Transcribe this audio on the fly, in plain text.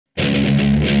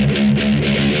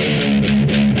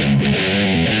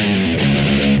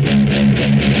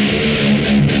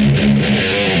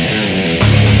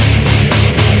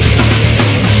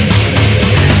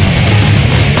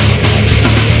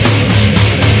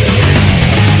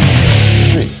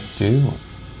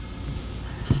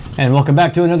And welcome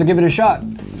back to another Give It a Shot.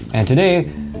 And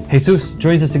today, Jesus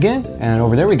joins us again, and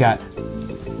over there we got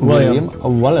William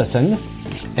Wellison.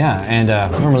 Yeah, and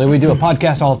normally we do a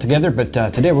podcast all together, but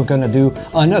today we're going to do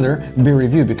another beer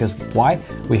review because why?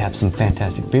 We have some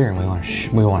fantastic beer, and we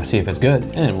want to see if it's good,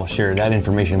 and then we'll share that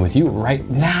information with you right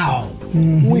now.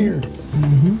 Weird.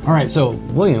 All right, so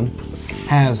William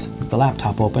has the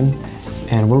laptop open.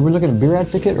 And were we looking at Beer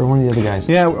Advocate or one of the other guys?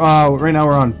 Yeah, right now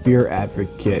we're on Beer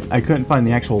Advocate. I couldn't find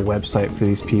the actual website for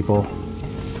these people.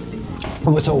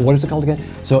 So what is it called again?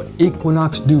 So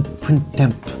Équinoxe du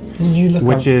Printemps. Did you look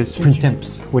which up, is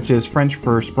Printemps. Which is French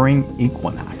for spring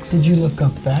equinox. Did you look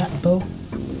up that though?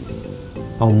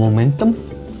 Oh, momentum?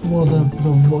 Well,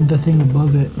 the thing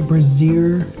above it,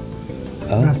 Brasserie.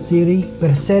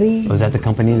 Was that the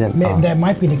company that? That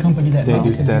might be the company that Dieu du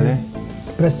makes the Ciel. beer.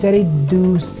 Brasserie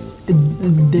Deuce.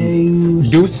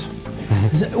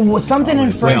 Something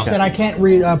in French that I can't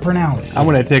pronounce. I'm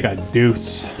gonna take a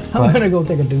deuce. I'm gonna go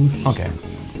take a deuce. Okay.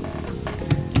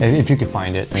 If you could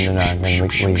find it, and then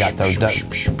we got then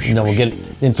we'll get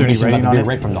the information about the beer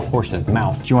right from the horse's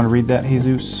mouth. Do you want to read that,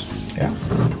 Jesus? Yeah.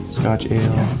 Scotch Ale.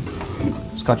 Yeah.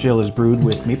 Scotch Ale is brewed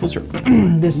with maple syrup.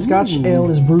 This Scotch Ale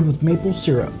is brewed with maple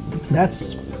syrup.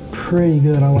 That's pretty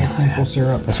good. I like maple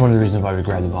syrup. That's one of the reasons why we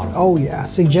grabbed the bottle. Oh yeah,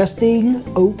 suggesting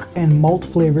oak and malt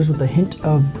flavors with a hint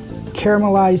of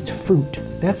caramelized fruit.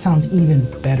 That sounds even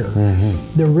better.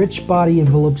 The rich body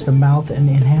envelopes the mouth and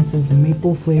enhances the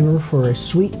maple flavor for a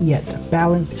sweet yet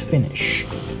balanced finish.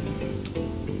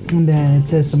 And then it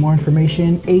says some more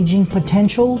information. Aging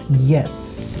potential,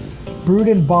 yes. Brewed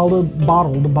and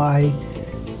bottled by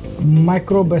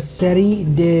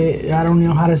Microbrasserie de, I don't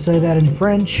know how to say that in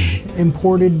French,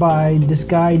 imported by this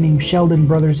guy named Sheldon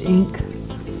Brothers Inc.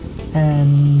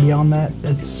 And beyond that,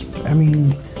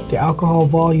 the alcohol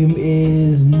volume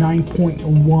is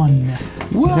 9.1.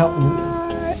 Now,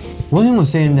 William was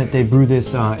saying that they brew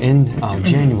this in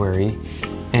January,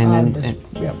 and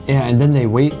and then they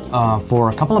wait for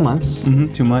a couple of months.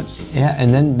 2 months. Yeah,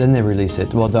 and then they release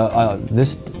it. Well,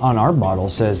 this on our bottle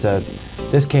says that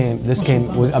this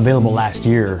was available last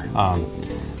year.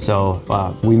 So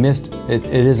we missed it.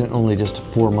 It isn't only just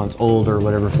 4 months old or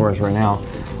whatever for us right now.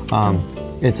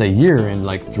 It's a year and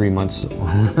like 3 months.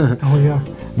 Oh yeah.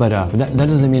 But that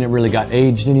doesn't mean it really got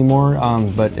aged anymore.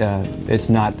 But it's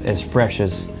not as fresh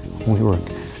as we were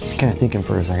kind of thinking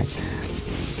for a second.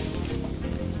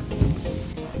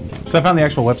 So I found the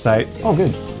actual website. Oh,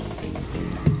 good.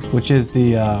 Which is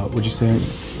the, would you say,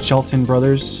 Shelton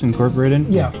Brothers Incorporated?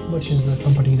 Yeah, which is the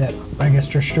company that I guess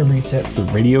distributes it. The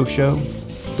radio show,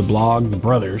 the blog, the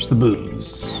brothers, the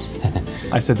booze.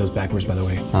 I said those backwards, by the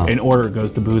way. Oh. In order it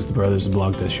goes the booze, the brothers, the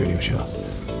blog, the radio show.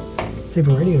 They have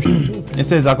a radio show too. It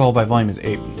says alcohol by volume is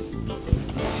 8.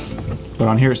 But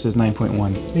on here it says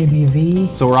 9.1.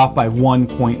 ABV. So we're off by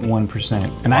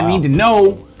 1.1%. And I need to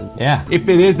know if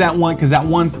it is that one, because that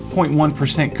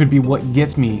 1.1% could be what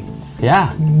gets me.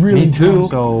 Yeah, really me too.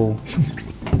 So,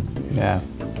 yeah.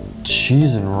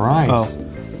 Cheese and rice.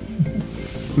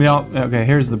 Oh. Okay,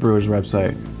 here's the brewer's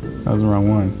website. That was the wrong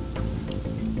one.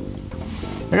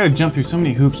 I gotta jump through so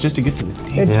many hoops just to get to the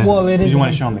damn. Well, it is. Did you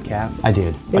want to show them the cap? I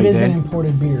did. It is an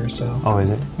imported beer, so. Oh, is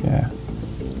it? Yeah.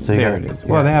 So there it is.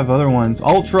 Well, they have other ones.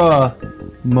 Ultra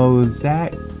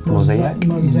Mosaic.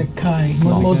 Mosaicai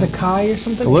or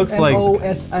something? It looks like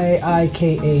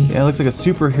Mosiaika. Yeah, it looks like a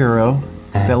superhero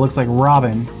that looks like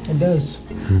Robin. It does.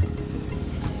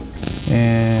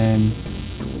 And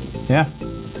yeah.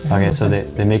 Okay, so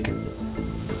they make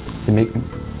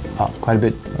quite a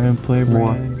bit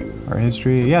more art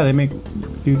history. Yeah, they make a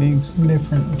few things.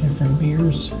 Different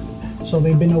beers. So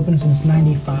they've been open since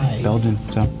 '95. Belgian.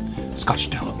 So Scotch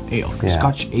Ale. Yeah.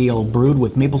 Scotch Ale brewed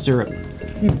with maple syrup.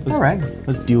 All right.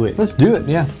 Let's do it. Let's do it,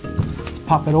 yeah. Let's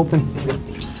pop it open.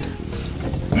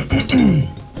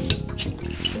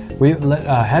 We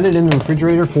had it in the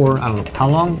refrigerator for, I don't know, how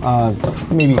long?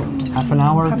 Maybe half an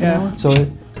hour? Half an hour. So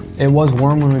it was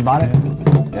warm when we bought it?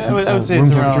 Yeah, I would say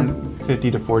it's around 50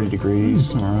 to 40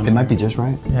 degrees. It might be just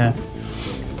right. Yeah.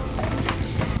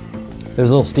 There's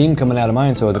a little steam coming out of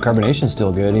mine, so the carbonation's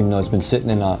still good, even though it's been sitting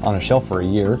on a shelf for a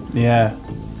year. Yeah.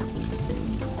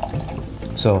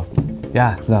 So,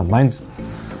 yeah, mine's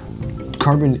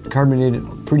carbonated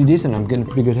pretty decent. I'm getting a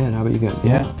pretty good head. How about you guys?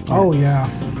 Yeah. Oh yeah.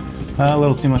 A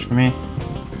little too much for me.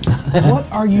 What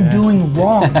are you doing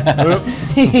wrong?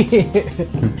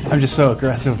 I'm just so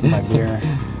aggressive with my beer.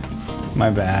 My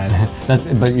bad.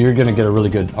 But you're gonna get a really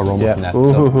good aroma from that.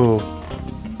 Ooh.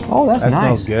 Oh, that's that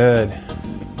nice. Smells good.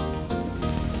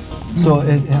 So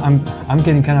I'm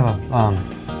getting kind of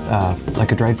a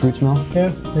like a dried fruit smell.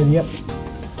 Yeah. Yep.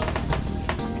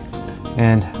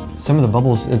 And some of the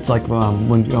bubbles, it's like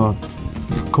when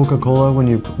Coca-Cola, when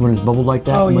it's bubbled like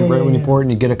that, when you pour it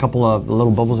and you get a couple of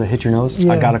little bubbles that hit your nose.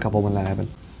 Yeah. I got a couple when that happened.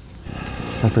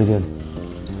 That's pretty good.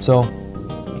 So,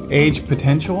 age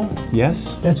potential?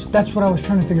 Yes. That's what I was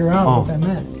trying to figure out what that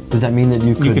meant. Does that mean that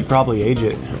you could probably age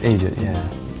it? Age it, yeah.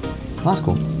 Well, that's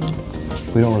cool.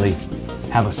 We don't really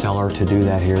have a cellar to do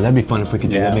that here. That'd be fun if we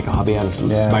could do that, make a hobby out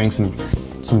of buying some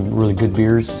really good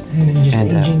beers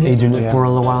and aging it for a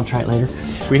little while and try it later.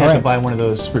 We'd have to buy one of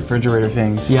those refrigerator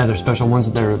things. Yeah, they're special ones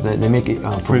that they make it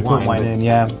for wine. Put wine in,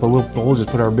 but we'll just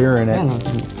put our beer in it.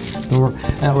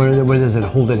 What does it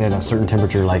hold it at a certain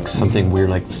temperature, like something weird,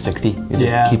 like 60? It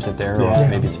just keeps it there, or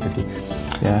maybe it's 50.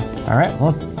 Yeah. All right.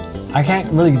 Well, I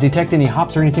can't really detect any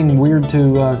hops or anything weird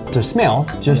to smell.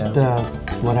 Just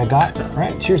what I got. All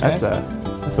right. Cheers, guys.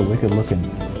 That's a wicked looking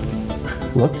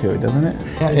look to it, doesn't it?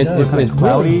 Yeah, it's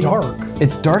cloudy. really dark.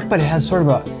 It's dark, but it has sort of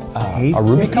a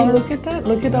ruby color. Look at that!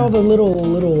 Look at all the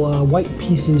little white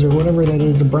pieces or whatever that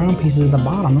is, the brown pieces at the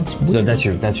bottom. That's weird.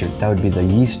 So that would be the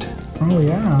yeast. Oh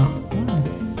yeah.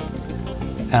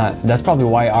 That's probably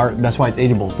why that's why it's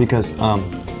ageable, because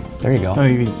there you go. Oh,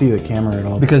 you can see the camera at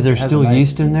all. Because there's still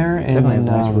yeast in there, and then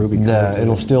nice ruby color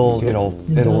it'll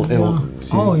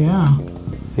Oh yeah.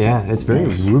 Yeah, it's very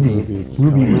ruby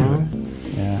brown.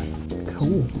 Yeah.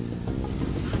 Cool.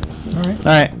 All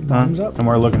right. Thumbs up. And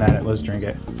we're looking at it. Let's drink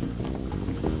it.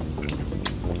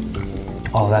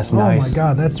 Oh, that's nice. Oh my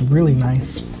God, that's really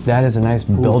nice. That is a nice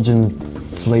Belgian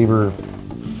flavor,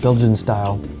 Belgian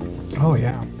style. Oh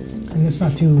yeah, and it's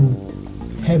not too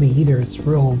heavy either. It's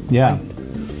real. Yeah. light.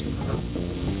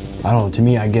 I don't know. To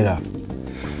me, I get a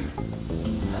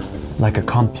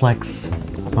complex.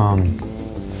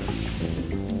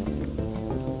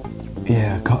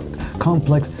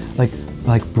 Complex,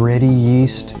 like bready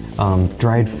yeast,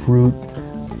 dried fruit,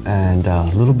 and a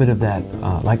little bit of that,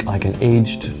 like an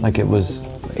aged, like it was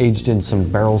aged in some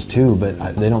barrels too,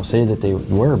 but they don't say that they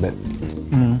were, but.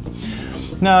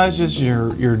 No, it's just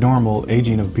your normal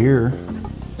aging of beer.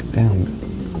 Damn,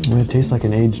 it tastes like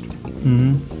an aged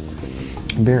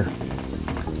beer.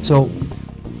 So,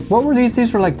 what were these?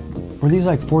 These were like, were these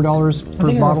like $4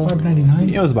 per bottle?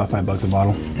 $5.99. It was about $5 a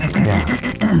bottle.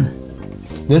 Yeah.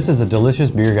 This is a delicious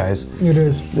beer, guys. It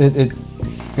is.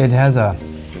 It has a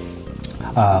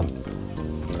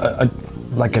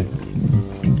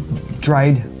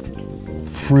dried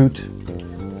fruit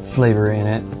flavor in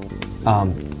it.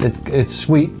 It's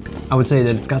sweet. I would say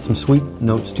that it's got some sweet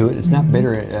notes to it. It's not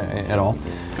bitter at all.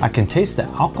 I can taste the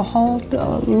alcohol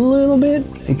a little bit.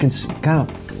 It can kind of,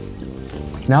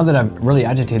 now that I've really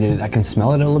agitated it, I can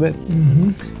smell it a little bit.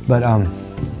 But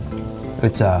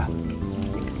it's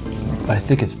I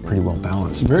think it's pretty well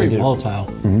balanced. Very volatile.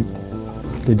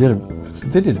 They did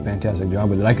a fantastic job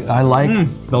with it. I like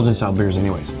Belgian style beers,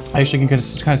 anyways. I actually can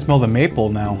kind of smell the maple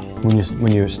now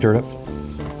When you stir it up.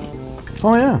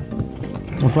 Oh yeah.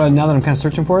 Now that I'm kind of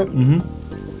searching for it.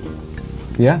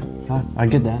 Yeah, I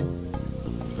get that.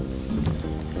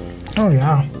 Oh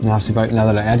yeah. Now now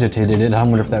that I agitated it, I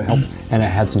wonder if that helped, and it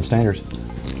had some standards.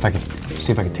 If I could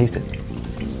see if I could taste it.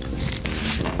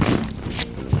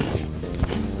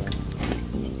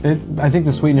 I think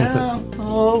the sweetness. A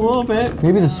little bit.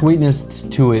 Maybe the sweetness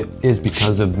to it is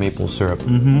because of maple syrup.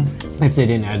 If they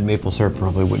didn't add maple syrup,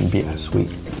 probably wouldn't be as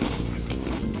sweet.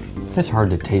 It's hard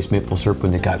to taste maple syrup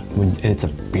when it's a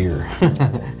beer.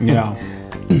 Yeah.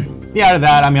 Yeah, out of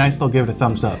that, I mean, I still give it a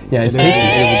thumbs up. Yeah, it's tasty.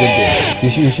 It is a good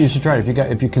beer. You should try it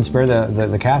if you can spare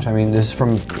the cash. I mean, is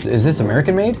this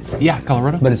American made? Yeah,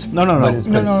 Colorado. But it's no. It's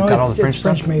got all the French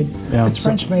stuff. French made. Yeah. It's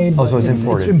French made. Oh, so it's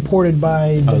imported. It's imported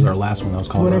by. That was our last one. That was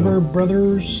Colorado. Whatever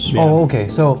brothers. Yeah. Oh, okay.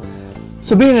 So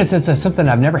being it's something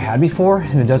I've never had before,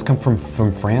 and it does come from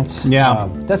France. Yeah.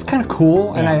 That's kind of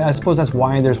cool, and I suppose that's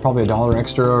why there's probably $1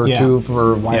 extra or two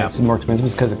for why it's more expensive,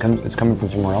 is because it's coming from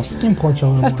somewhere else. Imports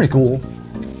all. That's pretty cool.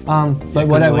 But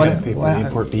what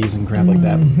import fees and crap like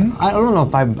that. I don't know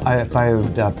if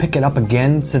I pick it up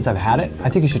again since I've had it. I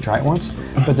think you should try it once.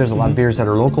 But there's a lot of beers that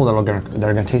are local that are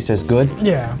gonna taste as good.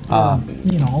 Yeah.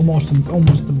 Almost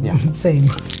the same.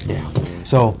 Yeah.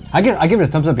 So I give it a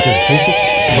thumbs up because it's tasty.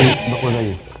 What about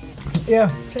you? Yeah,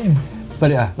 same.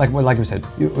 But like we said,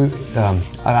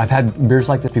 I've had beers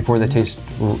like this before that taste.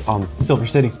 Silver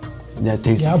City. That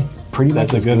taste pretty much.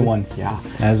 That's a good one. Yeah.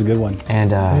 That's a good one.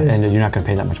 And you're not going to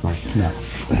pay that much money. No.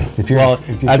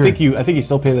 I think you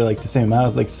still pay like the same amount.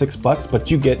 It's like $6, but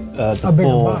you get the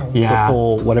full bottle. the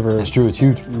full whatever. That's true. It's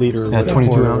huge. Liter.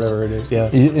 22 ounce. Whatever it is. Yeah.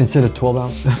 Instead of 12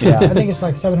 ounce. Yeah. I think it's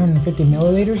like 750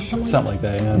 milliliters or something. Something like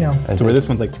that. Yeah. So where this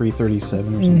one's like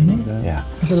 337 or something like that. Yeah.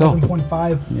 It's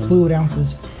 11.5 fluid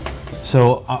ounces.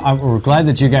 So we're glad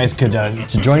that you guys could to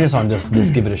join us on this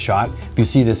Give It a Shot. If you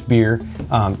see this beer,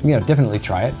 definitely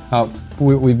try it.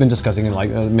 We've been discussing it,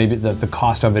 like maybe the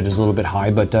cost of it is a little bit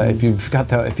high, but if you got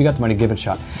the money, give it a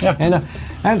shot. Yeah.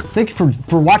 And thank you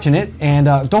for watching it.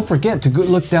 And don't forget to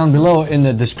look down below in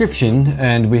the description,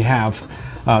 and we have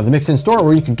the mixed-in store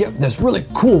where you can get this really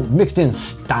cool mixed-in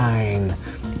Stein.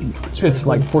 It's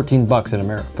like $14 in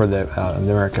America for the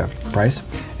America price,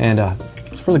 and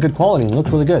it's really good quality and looks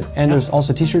really good. And there's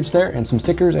also T-shirts there and some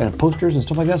stickers and posters and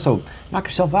stuff like that. So knock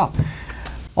yourself out.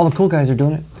 All the cool guys are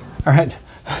doing it. All right,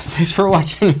 thanks for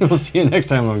watching. We'll see you next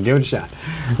time on Give It a Shot.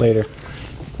 Later.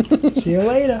 See you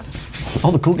later.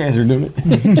 All the cool guys are doing it.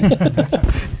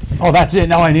 Oh, that's it.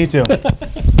 Now I need to.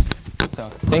 So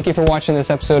thank you for watching this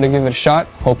episode of Give It a Shot.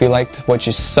 Hope you liked what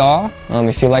you saw.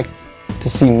 If you'd like to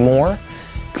see more,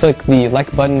 click the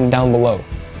like button down below.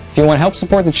 If you want to help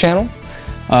support the channel,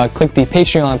 click the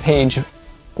Patreon page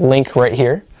link right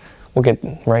here. We'll get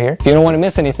right here. If you don't want to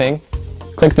miss anything,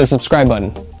 click the subscribe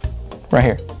button right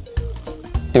here.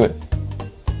 Do it.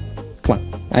 Come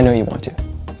on, I know you want to.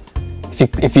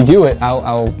 If you do it,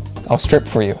 I'll strip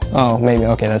for you. Oh, maybe.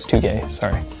 Okay, that's too gay.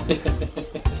 Sorry.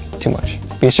 Too much.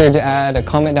 Be sure to add a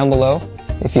comment down below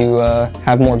if you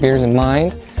have more beers in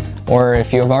mind, or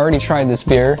if you have already tried this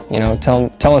beer,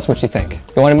 tell us what you think.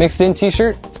 If you want a mixed-in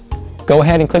t-shirt, go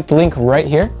ahead and click the link right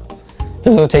here.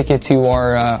 This will take you to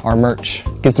our merch.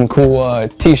 Get some cool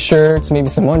t-shirts, maybe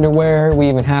some underwear. We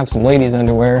even have some ladies'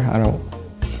 underwear.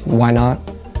 Why not?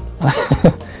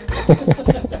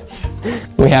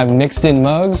 We have mixed-in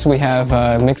mugs, we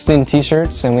have mixed-in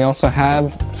t-shirts, and we also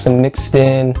have some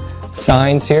mixed-in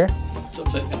signs here.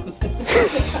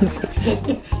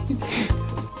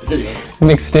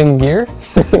 Mixed-in gear.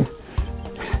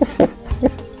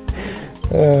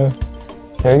 There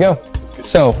you go.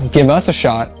 So, give us a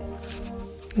shot,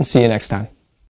 and see you next time.